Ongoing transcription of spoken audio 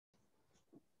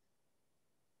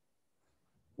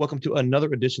Welcome to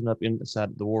another edition of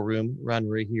Inside the War Room. Ryan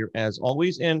Ray here, as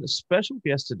always, and a special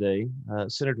guest today,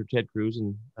 Senator Ted Cruz.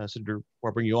 And Senator, before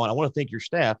I bring you on, I want to thank your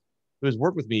staff who has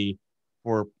worked with me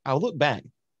for, I'll look back.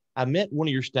 I met one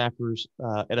of your staffers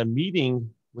at a meeting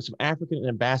with some African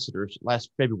ambassadors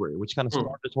last February, which kind of started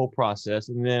this whole process.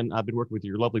 And then I've been working with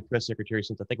your lovely press secretary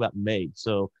since I think about May.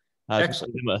 So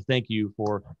Excellent. Thank you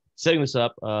for setting this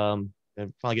up and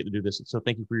finally get to do this. So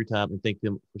thank you for your time and thank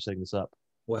them for setting this up.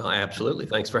 Well, absolutely.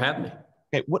 Thanks for having me.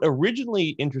 Okay, what originally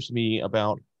interested me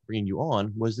about bringing you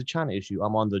on was the China issue.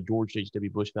 I'm on the George H.W.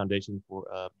 Bush Foundation for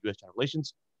U.S.-China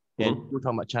relations, and we were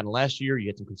talking about China last year. You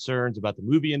had some concerns about the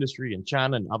movie industry in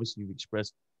China, and obviously you've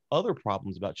expressed other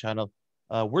problems about China.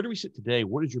 Where do we sit today?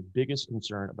 What is your biggest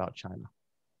concern about China?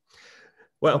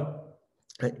 Well,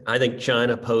 I think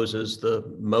China poses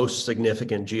the most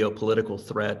significant geopolitical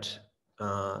threat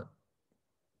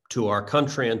to our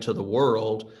country and to the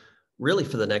world, really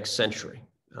for the next century.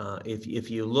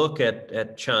 If you look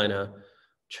at China,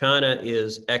 China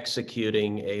is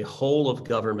executing a whole of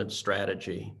government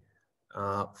strategy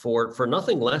for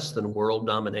nothing less than world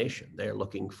domination. They're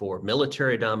looking for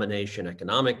military domination,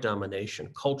 economic domination,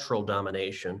 cultural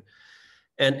domination.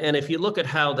 And if you look at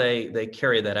how they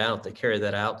carry that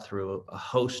out through a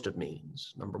host of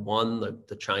means. Number one,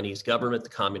 the Chinese government,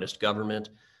 the communist government,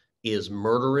 is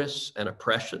murderous and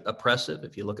oppressive.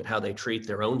 If you look at how they treat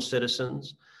their own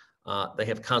citizens, they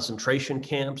have concentration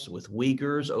camps with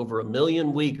Uyghurs, over 1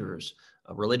 million Uyghurs,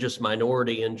 a religious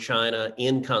minority in China,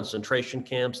 in concentration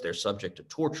camps. They're subject to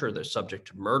torture, they're subject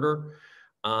to murder.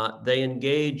 They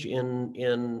engage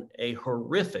in a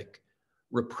horrific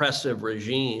repressive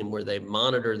regime where they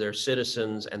monitor their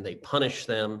citizens and they punish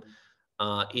them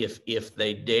if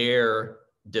they dare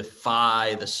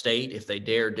defy the state, if they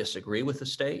dare disagree with the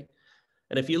state.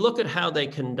 And if you look at how they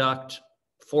conduct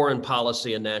foreign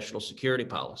policy and national security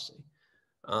policy,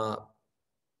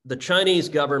 the Chinese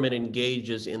government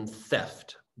engages in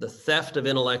theft, the theft of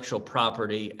intellectual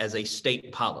property as a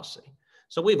state policy.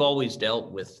 So we've always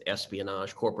dealt with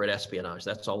espionage, corporate espionage.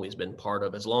 That's always been part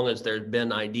of, as long as there's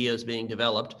been ideas being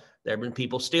developed, there have been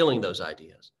people stealing those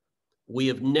ideas. We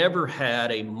have never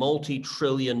had a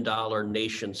multi-trillion-dollar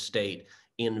nation state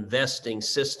investing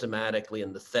systematically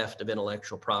in the theft of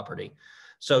intellectual property.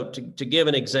 So to give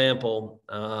an example,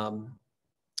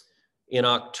 in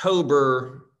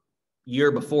October,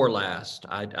 year before last,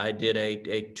 I did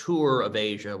a tour of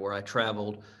Asia where I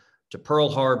traveled to Pearl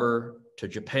Harbor, to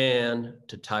Japan,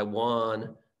 to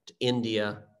Taiwan, to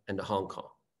India, and to Hong Kong.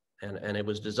 And it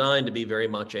was designed to be very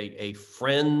much a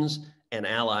friends and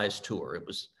allies tour. It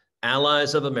was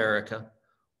allies of America,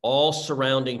 all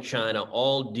surrounding China,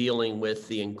 all dealing with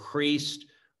the increased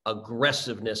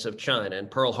aggressiveness of China. In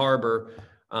Pearl Harbor,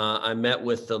 I met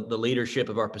with the leadership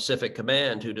of our Pacific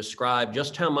Command, who described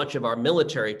just how much of our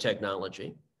military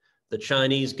technology the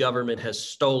Chinese government has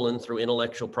stolen through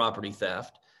intellectual property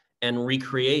theft and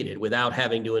recreated without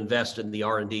having to invest in the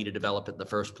R&D to develop it in the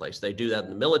first place. They do that in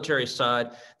the military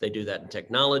side, they do that in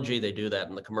technology, they do that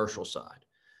in the commercial side.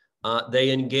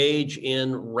 They engage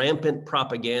in rampant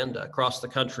propaganda. Across the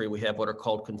country, we have what are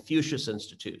called Confucius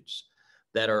Institutes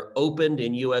that are opened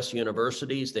in US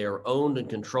universities. They are owned and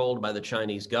controlled by the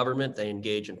Chinese government. They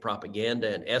engage in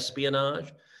propaganda and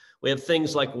espionage. We have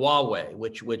things like Huawei,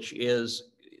 which is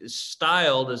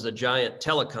styled as a giant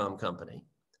telecom company.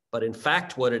 But in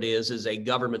fact, what it is a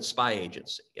government spy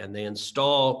agency. And they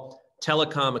install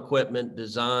telecom equipment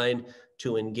designed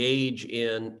to engage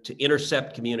to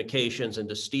intercept communications and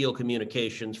to steal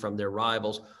communications from their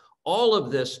rivals. All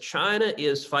of this, China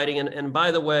is fighting. And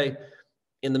by the way,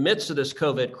 in the midst of this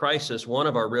COVID crisis, one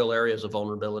of our real areas of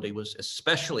vulnerability was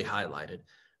especially highlighted,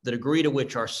 the degree to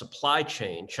which our supply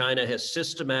chain, China has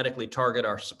systematically targeted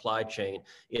our supply chain.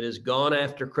 It has gone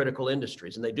after critical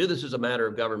industries, and they do this as a matter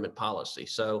of government policy.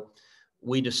 So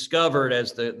we discovered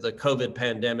as the COVID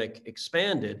pandemic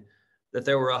expanded that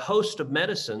there were a host of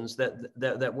medicines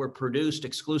that were produced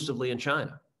exclusively in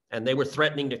China. And they were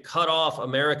threatening to cut off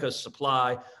America's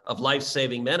supply of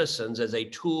life-saving medicines as a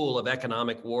tool of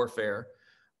economic warfare.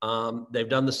 They've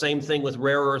done the same thing with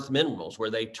rare earth minerals, where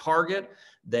they target,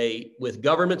 with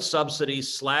government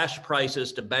subsidies, slash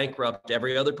prices to bankrupt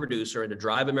every other producer and to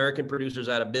drive American producers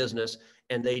out of business.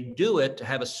 And they do it to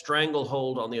have a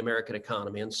stranglehold on the American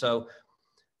economy. And so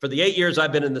for the 8 years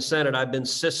I've been in the Senate, I've been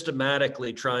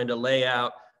systematically trying to lay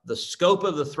out the scope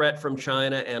of the threat from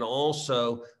China and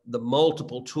also the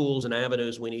multiple tools and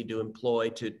avenues we need to employ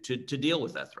to deal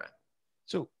with that threat.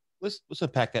 So let's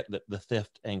unpack the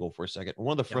theft angle for a second.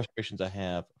 One of the frustrations I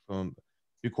have from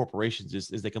big corporations is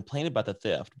they complain about the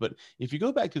theft. But if you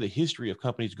go back to the history of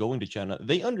companies going to China,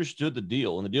 they understood the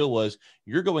deal. And the deal was,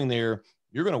 you're going there,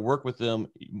 you're going to work with them,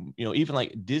 even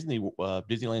like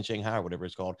Disneyland Shanghai or whatever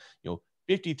it's called,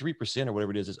 53% or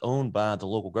whatever it is owned by the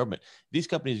local government. These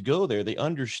companies go there, they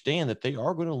understand that they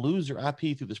are going to lose their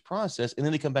IP through this process. And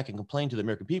then they come back and complain to the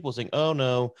American people saying, oh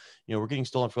no, we're getting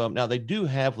stolen from. Now they do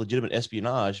have legitimate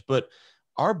espionage, but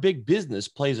our big business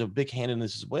plays a big hand in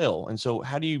this as well. And so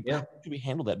how do we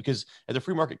handle that? Because as a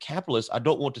free market capitalist, I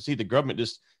don't want to see the government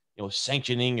just,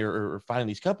 sanctioning or fighting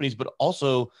these companies, but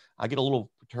also I get a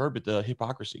little perturbed at the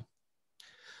hypocrisy.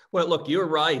 Well, look, you're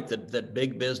right that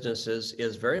big business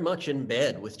is very much in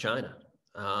bed with China.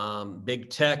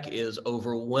 Big tech is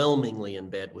overwhelmingly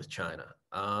in bed with China.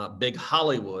 Big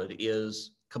Hollywood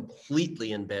is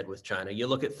completely in bed with China. You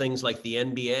look at things like the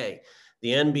NBA. The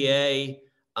NBA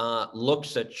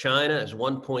looks at China as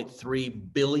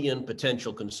 1.3 billion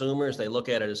potential consumers. They look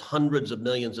at it as hundreds of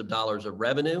millions of dollars of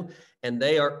revenue, and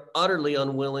they are utterly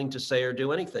unwilling to say or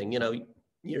do anything.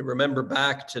 You remember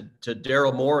back to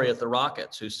Daryl Morey at the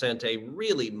Rockets, who sent a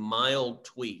really mild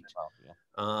tweet,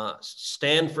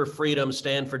 stand for freedom,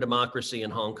 stand for democracy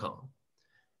in Hong Kong.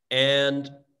 And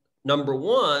number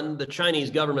one, the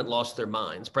Chinese government lost their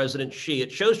minds. President Xi,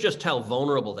 it shows just how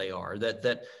vulnerable they are.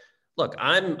 Look,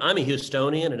 I'm a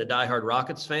Houstonian and a diehard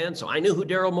Rockets fan, so I knew who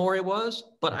Daryl Morey was,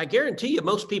 but I guarantee you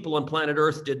most people on planet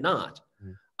Earth did not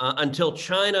until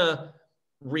China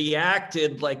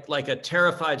reacted like a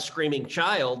terrified, screaming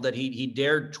child that he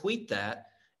dared tweet that.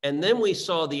 And then we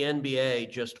saw the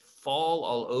NBA just fall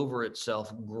all over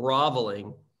itself,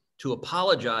 groveling to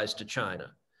apologize to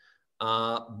China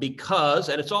because,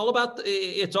 and it's all about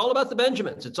the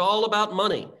Benjamins. It's all about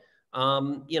money.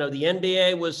 The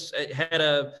NBA had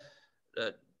a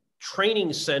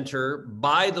training center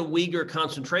by the Uyghur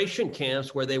concentration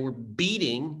camps where they were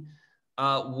beating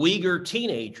Uyghur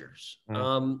teenagers.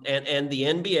 And the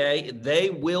NBA, they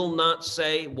will not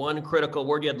say one critical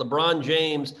word. You had LeBron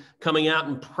James coming out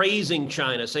and praising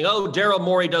China, saying, oh, Daryl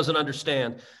Morey doesn't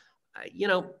understand.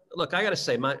 Look, I got to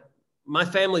say, my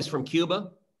family's from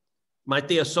Cuba. My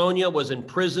tia Sonia was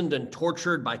imprisoned and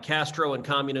tortured by Castro and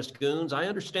communist goons. I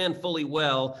understand fully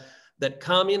well that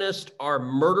communists are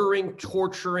murdering,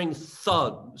 torturing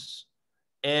thugs.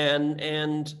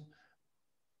 And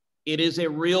it is a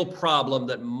real problem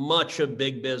that much of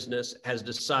big business has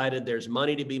decided there's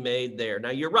money to be made there.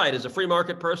 Now, you're right. As a free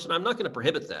market person, I'm not going to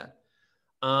prohibit that.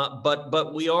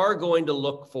 But we are going to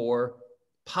look for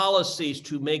policies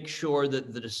to make sure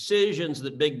that the decisions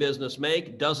that big business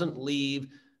make doesn't leave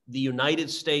the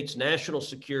United States national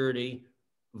security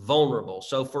vulnerable.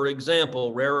 So, for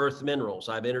example, rare earth minerals.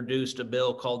 I've introduced a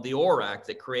bill called the ORE Act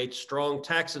that creates strong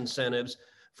tax incentives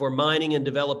for mining and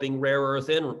developing rare earth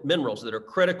minerals that are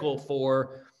critical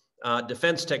for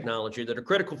defense technology, that are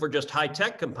critical for just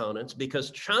high-tech components,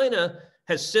 because China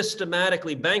has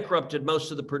systematically bankrupted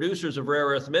most of the producers of rare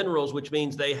earth minerals, which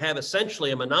means they have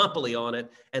essentially a monopoly on it.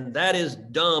 And that is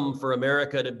dumb for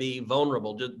America to be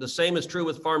vulnerable. The same is true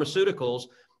with pharmaceuticals.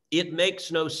 It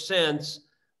makes no sense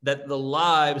that the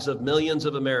lives of millions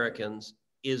of Americans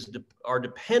are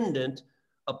dependent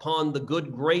upon the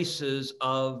good graces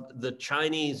of the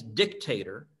Chinese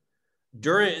dictator.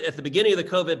 At the beginning of the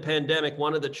COVID pandemic,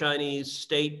 one of the Chinese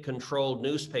state-controlled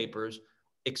newspapers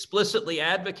explicitly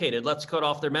advocated, let's cut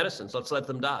off their medicines, let's let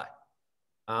them die.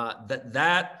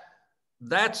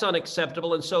 That's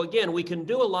unacceptable. And so again, we can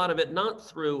do a lot of it not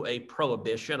through a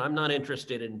prohibition. I'm not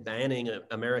interested in banning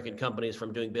American companies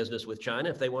from doing business with China.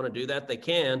 If they want to do that, they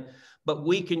can. But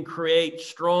we can create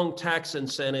strong tax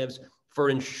incentives for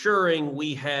ensuring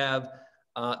we have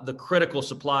the critical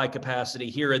supply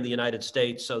capacity here in the United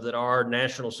States so that our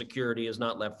national security is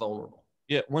not left vulnerable.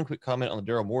 Yeah, one quick comment on the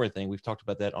Daryl Morey thing. We've talked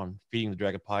about that on Feeding the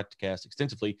Dragon podcast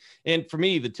extensively. And for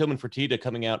me, the Tillman Fertitta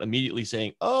coming out immediately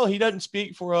saying, oh, he doesn't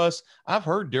speak for us. I've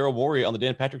heard Daryl Morey on the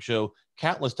Dan Patrick Show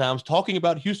countless times talking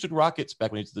about Houston Rockets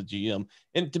back when he was the GM.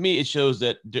 And to me, it shows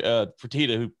that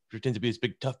Fertitta, who pretends to be this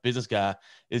big, tough business guy,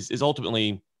 is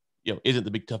ultimately, isn't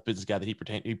the big, tough business guy that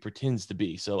he pretends to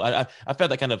be. So I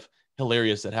found that kind of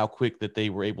hilarious at how quick that they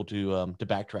were able to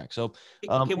backtrack. So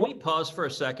can we pause for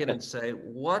a second and say,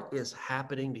 what is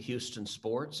happening to Houston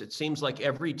sports? It seems like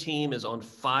every team is on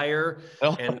fire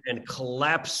and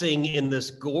collapsing in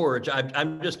this gorge.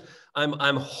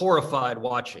 I'm horrified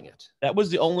watching it. That was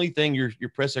the only thing your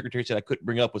press secretary said I couldn't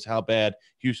bring up was how bad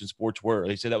Houston sports were.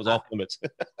 They said that was off limits.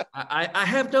 I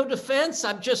have no defense.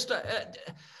 I'm just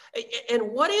and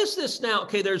what is this now?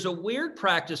 Okay, there's a weird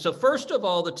practice. So first of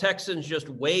all, the Texans just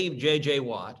waived J.J.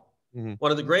 Watt, one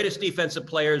of the greatest defensive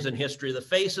players in history, the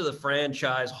face of the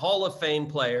franchise, Hall of Fame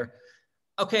player.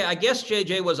 Okay, I guess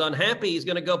J.J. was unhappy. He's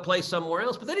going to go play somewhere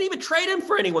else, but they didn't even trade him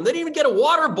for anyone. They didn't even get a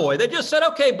water boy. They just said,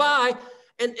 okay, bye.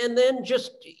 And then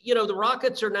just, the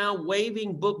Rockets are now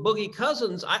waiving Boogie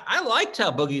Cousins. I liked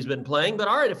how Boogie's been playing, but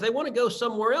all right, if they want to go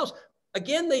somewhere else,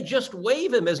 again, they just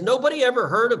waive him. Has nobody ever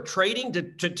heard of trading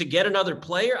to get another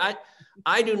player?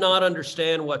 I do not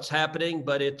understand what's happening,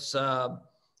 but it's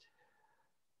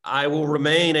I will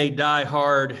remain a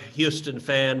diehard Houston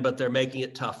fan, but they're making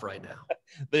it tough right now.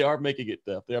 They are making it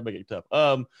tough.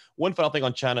 One final thing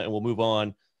on China, and we'll move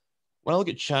on. When I look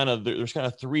at China, there's kind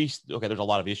of three. Okay, there's a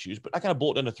lot of issues, but I kind of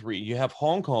boiled down to three. You have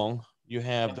Hong Kong, you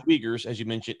have the Uyghurs, as you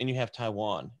mentioned, and you have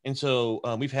Taiwan. And so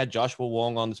we've had Joshua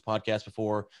Wong on this podcast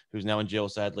before, who's now in jail,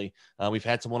 sadly. We've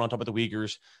had someone on top of the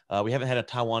Uyghurs. We haven't had a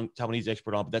Taiwanese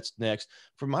expert on, but that's next.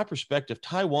 From my perspective,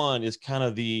 Taiwan is kind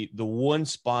of the one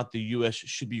spot the U.S.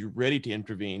 should be ready to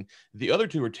intervene. The other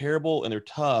two are terrible and they're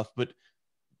tough, but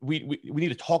we need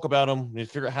to talk about them and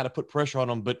figure out how to put pressure on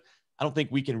them. But I don't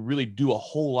think we can really do a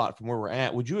whole lot from where we're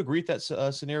at. Would you agree with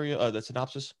that scenario, that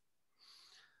synopsis?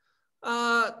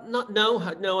 No.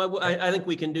 I think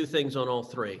we can do things on all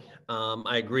three.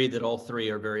 I agree that all three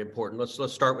are very important.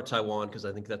 Let's start with Taiwan, because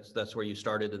I think that's where you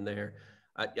started in there.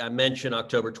 I mentioned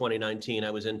October 2019. I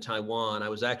was in Taiwan. I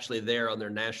was actually there on their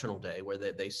National Day, where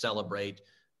they celebrate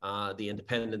the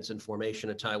independence and formation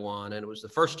of Taiwan. And it was the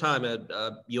first time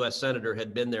a U.S. senator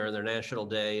had been there on their National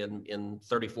Day in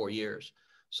 34 years.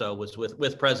 So it was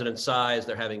with President Tsai as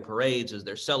they're having parades, as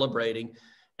they're celebrating.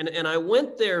 And I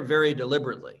went there very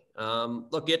deliberately.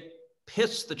 Look, it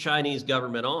pissed the Chinese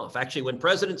government off. Actually, when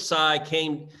President Tsai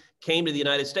came to the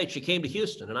United States, she came to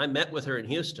Houston, and I met with her in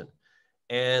Houston.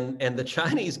 And the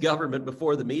Chinese government,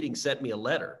 before the meeting, sent me a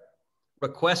letter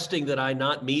requesting that I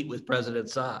not meet with President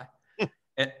Tsai.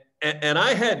 And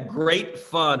I had great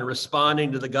fun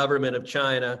responding to the government of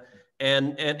China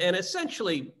and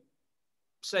essentially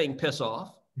saying, piss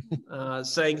off.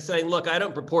 Saying, look, I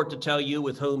don't purport to tell you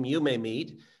with whom you may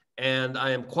meet, and I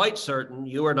am quite certain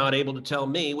you are not able to tell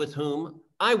me with whom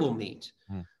I will meet.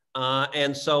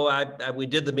 And so we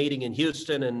did the meeting in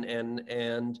Houston,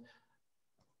 and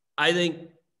I think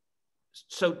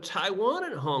so. Taiwan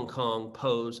and Hong Kong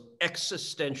pose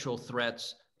existential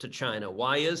threats to China.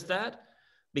 Why is that?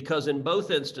 Because in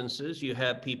both instances, you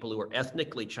have people who are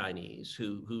ethnically Chinese,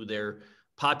 who their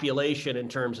population, in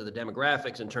terms of the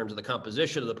demographics, in terms of the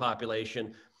composition of the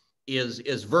population,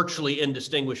 is virtually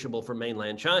indistinguishable from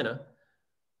mainland China.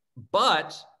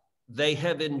 But they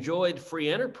have enjoyed free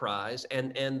enterprise,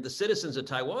 and the citizens of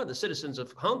Taiwan, the citizens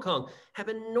of Hong Kong, have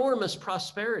enormous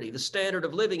prosperity. The standard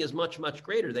of living is much, much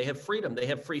greater. They have freedom. They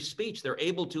have free speech. They're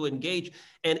able to engage.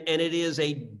 And it is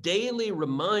a daily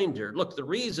reminder. Look, the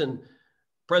reason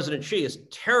President Xi is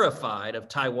terrified of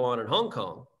Taiwan and Hong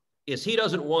Kong is he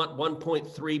doesn't want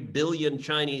 1.3 billion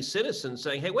Chinese citizens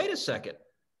saying, hey, wait a second,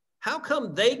 how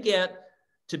come they get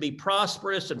to be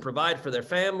prosperous and provide for their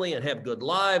family and have good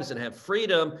lives and have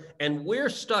freedom, and we're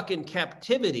stuck in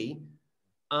captivity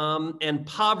and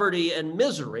poverty and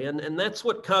misery? And that's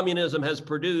what communism has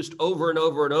produced over and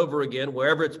over and over again,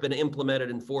 wherever it's been implemented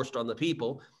and forced on the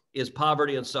people, is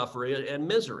poverty and suffering and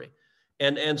misery.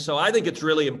 And so I think it's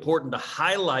really important to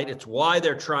highlight, it's why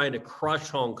they're trying to crush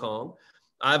Hong Kong.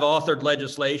 I've authored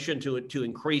legislation to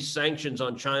increase sanctions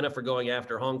on China for going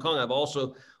after Hong Kong. I've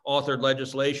also authored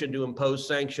legislation to impose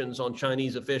sanctions on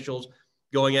Chinese officials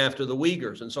going after the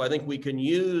Uyghurs. And so I think we can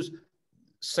use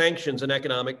sanctions and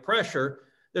economic pressure.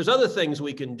 There's other things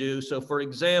we can do. So for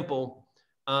example,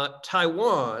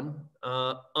 Taiwan,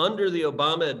 under the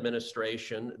Obama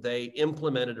administration, they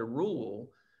implemented a rule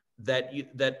that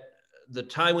the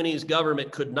Taiwanese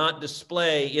government could not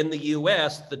display in the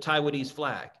US the Taiwanese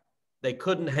flag. They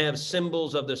couldn't have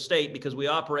symbols of the state because we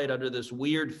operate under this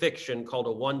weird fiction called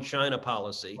a one China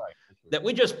policy, right, that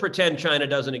we just pretend China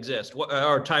doesn't exist,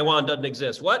 or Taiwan doesn't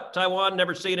exist. What? Taiwan,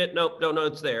 never seen it? Nope, don't know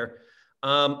it's there.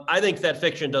 I think that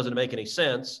fiction doesn't make any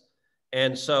sense.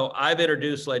 And so I've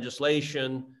introduced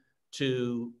legislation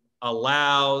to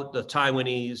allow the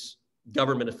Taiwanese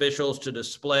government officials to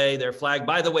display their flag.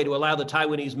 By the way, to allow the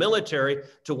Taiwanese military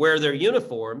to wear their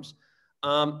uniforms.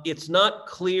 It's not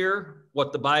clear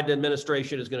what the Biden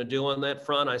administration is going to do on that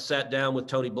front. I sat down with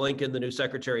Tony Blinken, the new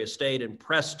Secretary of State, and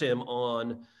pressed him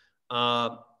on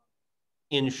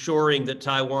ensuring that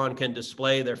Taiwan can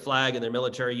display their flag and their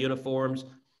military uniforms.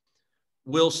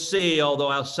 We'll see, although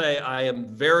I'll say I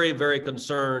am very, very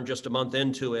concerned just a month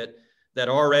into it that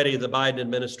already the Biden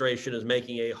administration is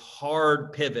making a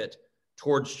hard pivot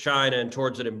towards China and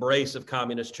towards an embrace of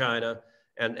communist China.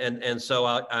 And so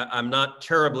I'm not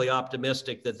terribly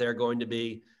optimistic that they're going to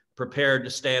be prepared to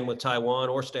stand with Taiwan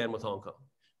or stand with Hong Kong.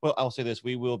 Well, I'll say this.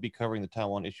 We will be covering the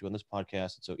Taiwan issue on this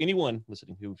podcast. So anyone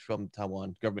listening who's from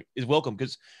Taiwan government is welcome,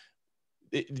 because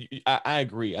I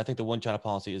agree. I think the one China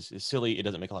policy is silly. It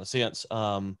doesn't make a lot of sense.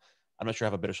 I'm not sure I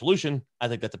have a better solution. I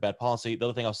think that's a bad policy. The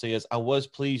other thing I'll say is I was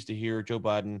pleased to hear Joe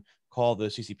Biden call the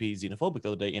CCP xenophobic the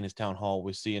other day in his town hall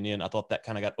with CNN. I thought that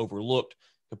kind of got overlooked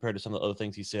compared to some of the other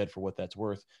things he said, for what that's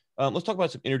worth. Let's talk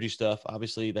about some energy stuff.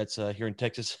 Obviously, that's here in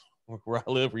Texas, where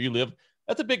I live, where you live.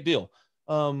 That's a big deal.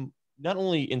 Not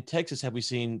only in Texas have we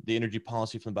seen the energy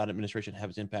policy from the Biden administration have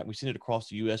its impact, we've seen it across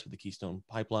the U.S. with the Keystone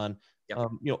Pipeline.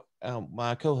 Yep.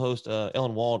 My co-host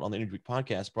Ellen Wald on the Energy Week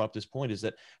podcast brought up this point: is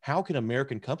that how can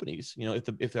American companies,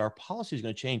 if our policy is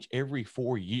going to change every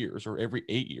 4 years or every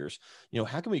 8 years,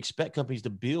 how can we expect companies to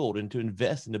build and to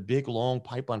invest into big, long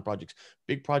pipeline projects,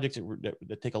 big projects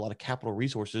that take a lot of capital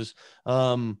resources?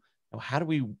 How do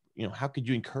we, how could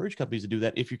you encourage companies to do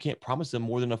that if you can't promise them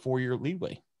more than a 4-year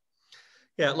leeway?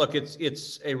 Yeah, look,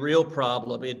 it's a real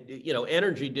problem.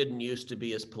 Energy didn't used to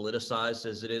be as politicized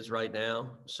as it is right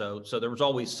now. So there was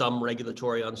always some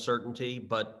regulatory uncertainty,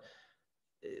 but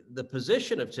the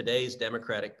position of today's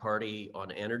Democratic Party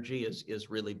on energy is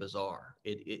really bizarre.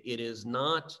 It is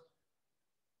not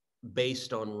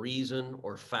based on reason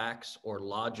or facts or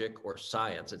logic or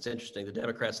science. It's interesting. The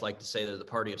Democrats like to say they're the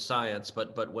party of science,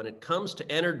 but when it comes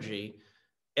to energy,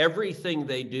 everything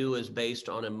they do is based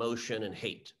on emotion and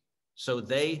hate. So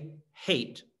they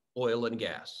hate oil and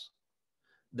gas.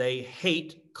 They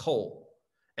hate coal.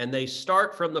 And they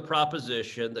start from the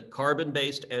proposition that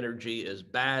carbon-based energy is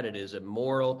bad, it is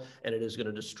immoral, and it is going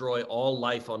to destroy all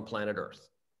life on planet Earth.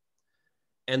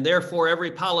 And therefore, every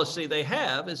policy they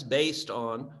have is based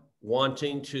on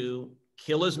wanting to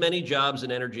kill as many jobs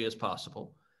and energy as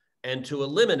possible and to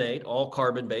eliminate all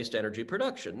carbon-based energy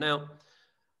production. Now,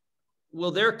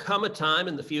 will there come a time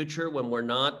in the future when we're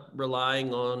not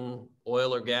relying on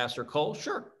oil or gas or coal?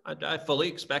 Sure. I fully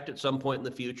expect at some point in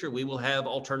the future, we will have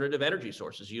alternative energy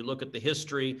sources. You look at the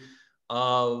history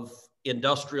of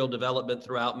industrial development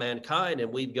throughout mankind,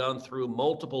 and we've gone through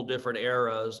multiple different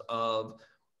eras of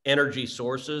energy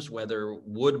sources, whether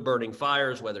wood burning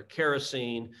fires, whether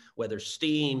kerosene, whether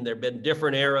steam. There have been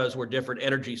different eras where different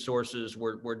energy sources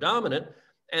were dominant.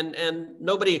 And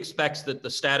nobody expects that the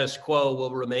status quo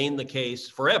will remain the case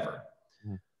forever.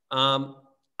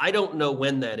 I don't know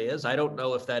when that is. I don't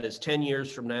know if that is 10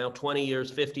 years from now, 20 years,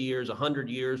 50 years, 100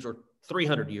 years, or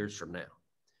 300 years from now.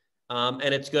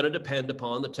 And it's going to depend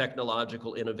upon the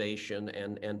technological innovation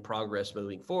and progress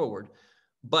moving forward.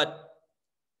 But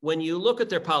when you look at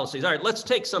their policies, all right, let's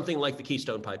take something like the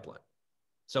Keystone Pipeline.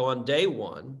 So on day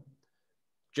one,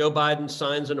 Joe Biden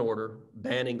signs an order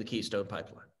banning the Keystone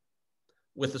Pipeline.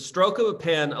 With the stroke of a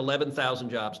pen, 11,000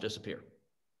 jobs disappear.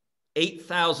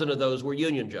 8,000 of those were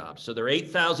union jobs. So there are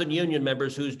 8,000 union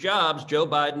members whose jobs Joe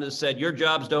Biden has said, your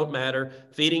jobs don't matter,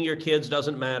 feeding your kids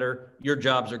doesn't matter, your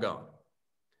jobs are gone.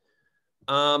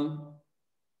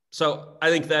 So I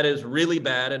think that is really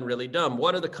bad and really dumb.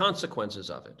 What are the consequences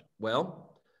of it?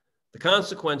 Well, the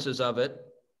consequences of it,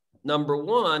 number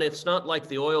one, it's not like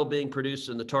the oil being produced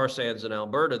in the tar sands in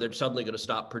Alberta, they're suddenly going to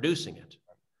stop producing it.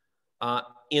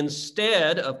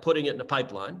 Instead of putting it in a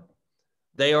pipeline,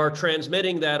 they are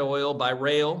transmitting that oil by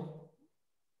rail,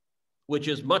 which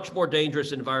is much more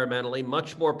dangerous environmentally,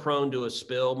 much more prone to a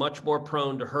spill, much more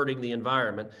prone to hurting the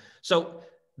environment. So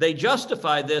they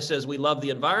justify this as we love the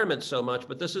environment so much,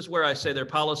 but this is where I say their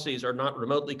policies are not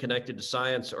remotely connected to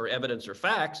science or evidence or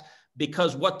facts,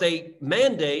 because what they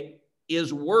mandate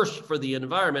is worse for the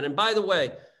environment. And by the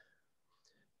way,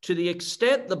 to the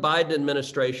extent the Biden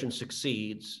administration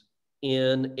succeeds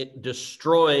in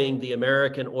destroying the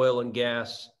American oil and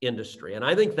gas industry, and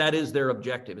I think that is their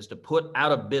objective, is to put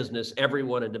out of business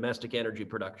everyone in domestic energy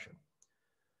production.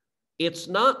 It's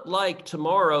not like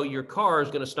tomorrow your car is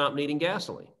going to stop needing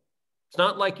gasoline. It's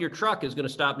not like your truck is going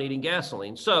to stop needing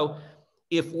gasoline. So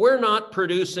if we're not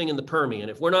producing in the Permian,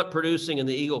 if we're not producing in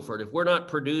the Eagle Ford, if we're not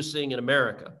producing in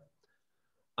America,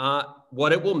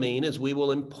 what it will mean is we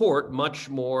will import much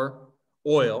more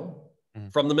oil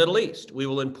from the Middle East. We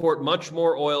will import much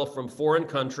more oil from foreign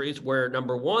countries where,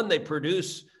 number one, they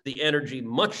produce the energy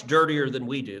much dirtier than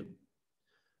we do.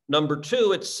 Number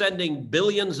two, it's sending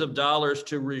billions of dollars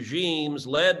to regimes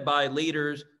led by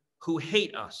leaders who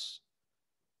hate us.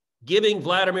 Giving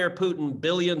Vladimir Putin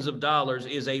billions of dollars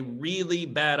is a really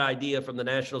bad idea from the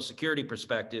national security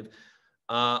perspective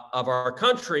of our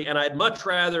country. And I'd much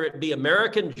rather it be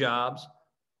American jobs,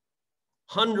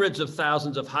 hundreds of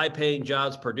thousands of high-paying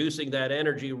jobs producing that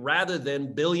energy, rather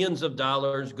than billions of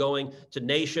dollars going to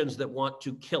nations that want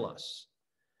to kill us.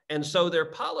 And so their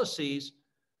policies,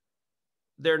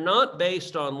 they're not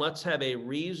based on let's have a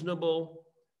reasonable,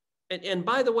 and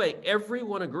by the way,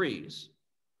 everyone agrees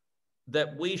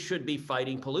that we should be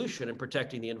fighting pollution and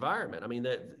protecting the environment. I mean,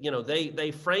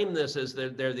 they frame this as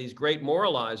they're these great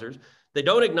moralizers. They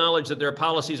don't acknowledge that their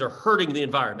policies are hurting the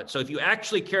environment. So if you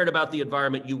actually cared about the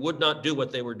environment, you would not do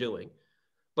what they were doing.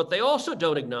 But they also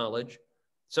don't acknowledge,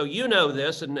 so you know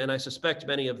this, and I suspect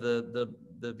many of the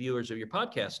viewers of your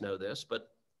podcast know this, but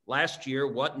last year,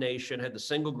 what nation had the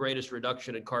single greatest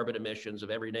reduction in carbon emissions of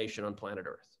every nation on planet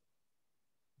Earth?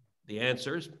 The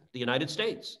answer is the United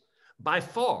States, by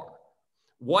far.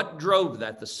 What drove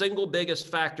that? The single biggest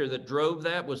factor that drove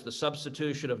that was the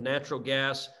substitution of natural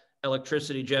gas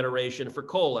electricity generation for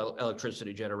coal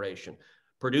electricity generation.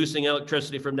 Producing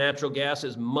electricity from natural gas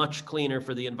is much cleaner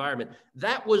for the environment.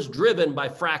 That was driven by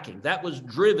fracking. That was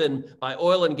driven by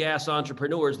oil and gas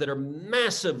entrepreneurs that are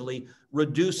massively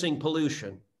reducing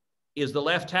pollution. Is the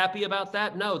left happy about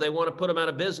that? No, they want to put them out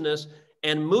of business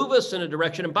and move us in a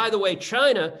direction. And by the way,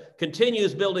 China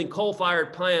continues building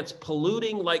coal-fired plants,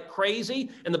 polluting like crazy,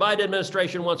 and the Biden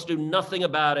administration wants to do nothing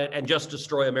about it and just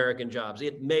destroy American jobs.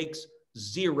 It makes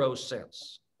zero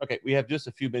sense. Okay, we have just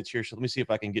a few minutes here, so let me see if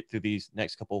I can get through these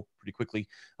next couple pretty quickly.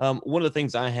 One of the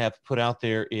things I have put out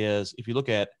there is if you look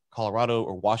at Colorado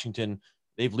or Washington,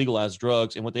 they've legalized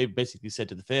drugs, and what they've basically said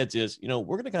to the feds is, we're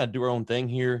going to kind of do our own thing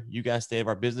here. You guys stay out of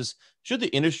our business. Should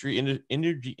the energy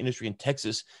industry in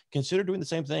Texas consider doing the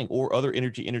same thing, or other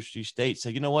energy industry states say,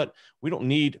 you know what, we don't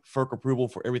need FERC approval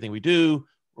for everything we do.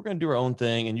 We're going to do our own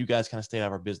thing, and you guys kind of stay out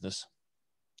of our business.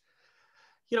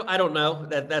 I don't know.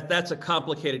 That's a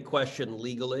complicated question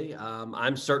legally.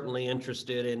 I'm certainly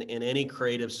interested in any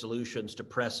creative solutions to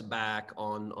press back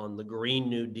on the Green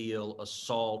New Deal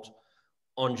assault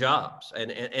on jobs.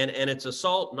 And it's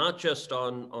assault not just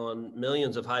on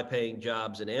millions of high-paying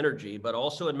jobs in energy, but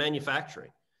also in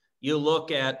manufacturing. You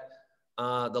look at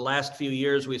the last few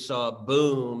years, we saw a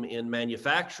boom in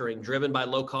manufacturing driven by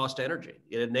low-cost energy.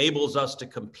 It enables us to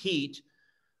compete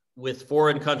with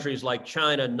foreign countries like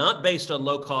China, not based on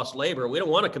low-cost labor. We don't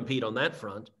want to compete on that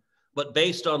front, but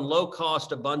based on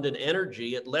low-cost, abundant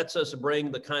energy. It lets us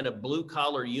bring the kind of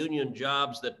blue-collar union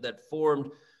jobs that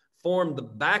formed the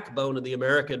backbone of the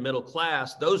American middle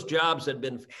class. Those jobs had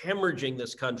been hemorrhaging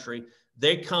this country.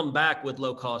 They come back with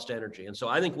low-cost energy. And so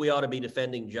I think we ought to be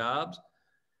defending jobs.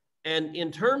 And in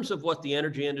terms of what the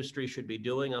energy industry should be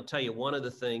doing, I'll tell you one of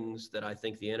the things that I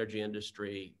think the energy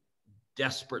industry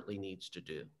desperately needs to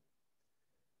do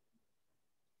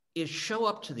is show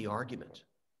up to the argument.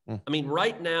 I mean,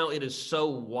 right now it is so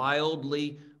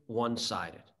wildly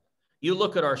one-sided. You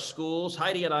look at our schools.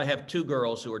 Heidi and I have two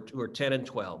girls who are 10 and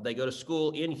 12. They go to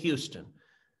school in Houston.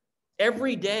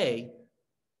 Every day,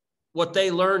 what they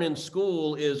learn in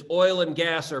school is oil and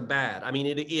gas are bad. I mean,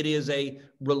 it is a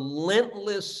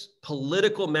relentless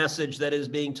political message that is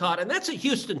being taught. And that's in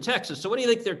Houston, Texas. So what do you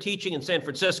think they're teaching in San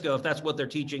Francisco if that's what they're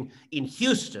teaching in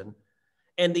Houston?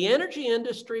 And the energy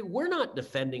industry, we're not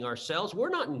defending ourselves. We're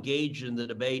not engaged in the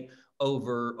debate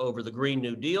over the Green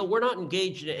New Deal. We're not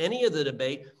engaged in any of the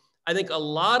debate. I think a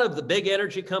lot of the big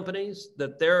energy companies,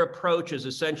 that their approach is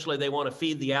essentially they want to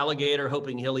feed the alligator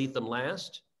hoping he'll eat them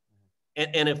last.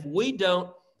 And if we don't,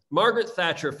 Margaret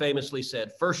Thatcher famously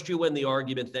said, first you win the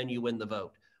argument, then you win the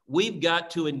vote. We've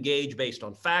got to engage based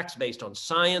on facts, based on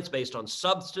science, based on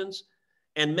substance,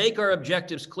 and make our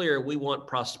objectives clear. We want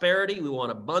prosperity, we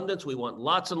want abundance, we want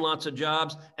lots and lots of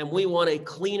jobs, and we want a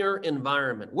cleaner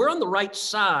environment. We're on the right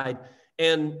side,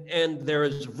 and there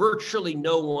is virtually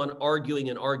no one arguing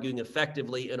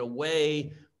effectively in a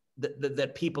way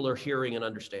that people are hearing and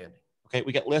understanding. Okay,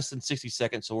 we got less than 60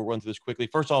 seconds, so we'll run through this quickly.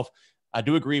 First off, I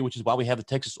do agree, which is why we have the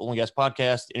Texas Oil and Gas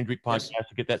Podcast, the Energy Podcast,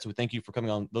 to get that. So we thank you for coming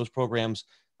on those programs.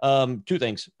 Two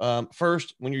things.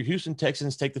 First, when your Houston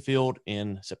Texans take the field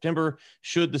in September,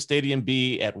 should the stadium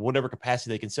be at whatever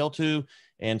capacity they can sell to?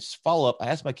 And follow up, I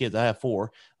asked my kids, I have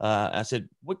 4. I said,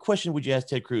 what question would you ask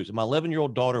Ted Cruz? And my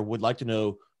 11-year-old daughter would like to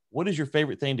know, what is your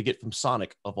favorite thing to get from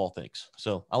Sonic of all things?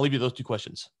 So I'll leave you those 2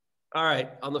 questions. All right.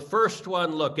 On the first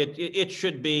one, look, it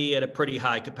should be at a pretty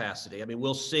high capacity. I mean,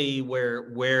 we'll see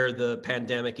where the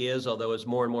pandemic is, although as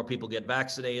more and more people get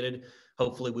vaccinated,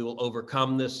 hopefully we will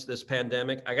overcome this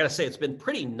pandemic. I got to say, it's been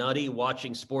pretty nutty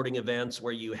watching sporting events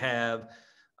where you have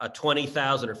a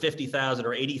 20,000 or 50,000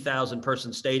 or 80,000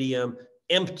 person stadium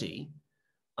empty.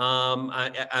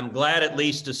 I'm glad at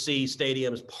least to see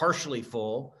stadiums partially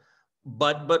full,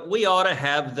 but we ought to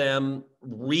have them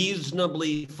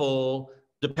reasonably full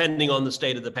depending on the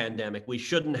state of the pandemic. We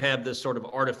shouldn't have this sort of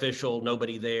artificial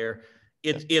nobody there.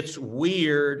 It's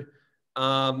weird.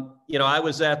 I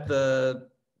was at the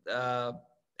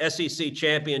SEC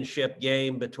championship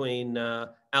game between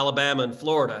Alabama and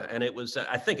Florida, and it was,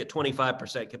 I think, at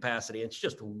 25% capacity. It's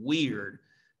just weird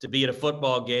to be at a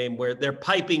football game where they're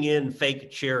piping in fake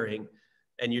cheering,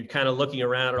 and you're kind of looking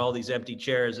around at all these empty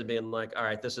chairs and being like, all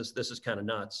right, this is kind of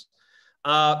nuts.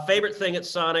 Favorite thing at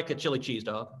Sonic, a chili cheese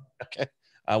dog. Okay.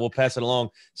 I will pass it along.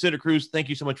 Senator Cruz, thank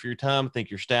you so much for your time. Thank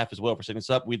your staff as well for setting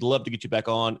us up. We'd love to get you back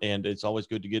on, and it's always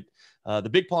good to get the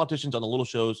big politicians on the little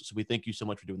shows. So we thank you so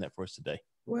much for doing that for us today.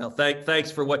 Well,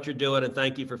 thanks for what you're doing, and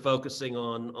thank you for focusing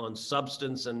on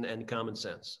substance and common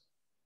sense.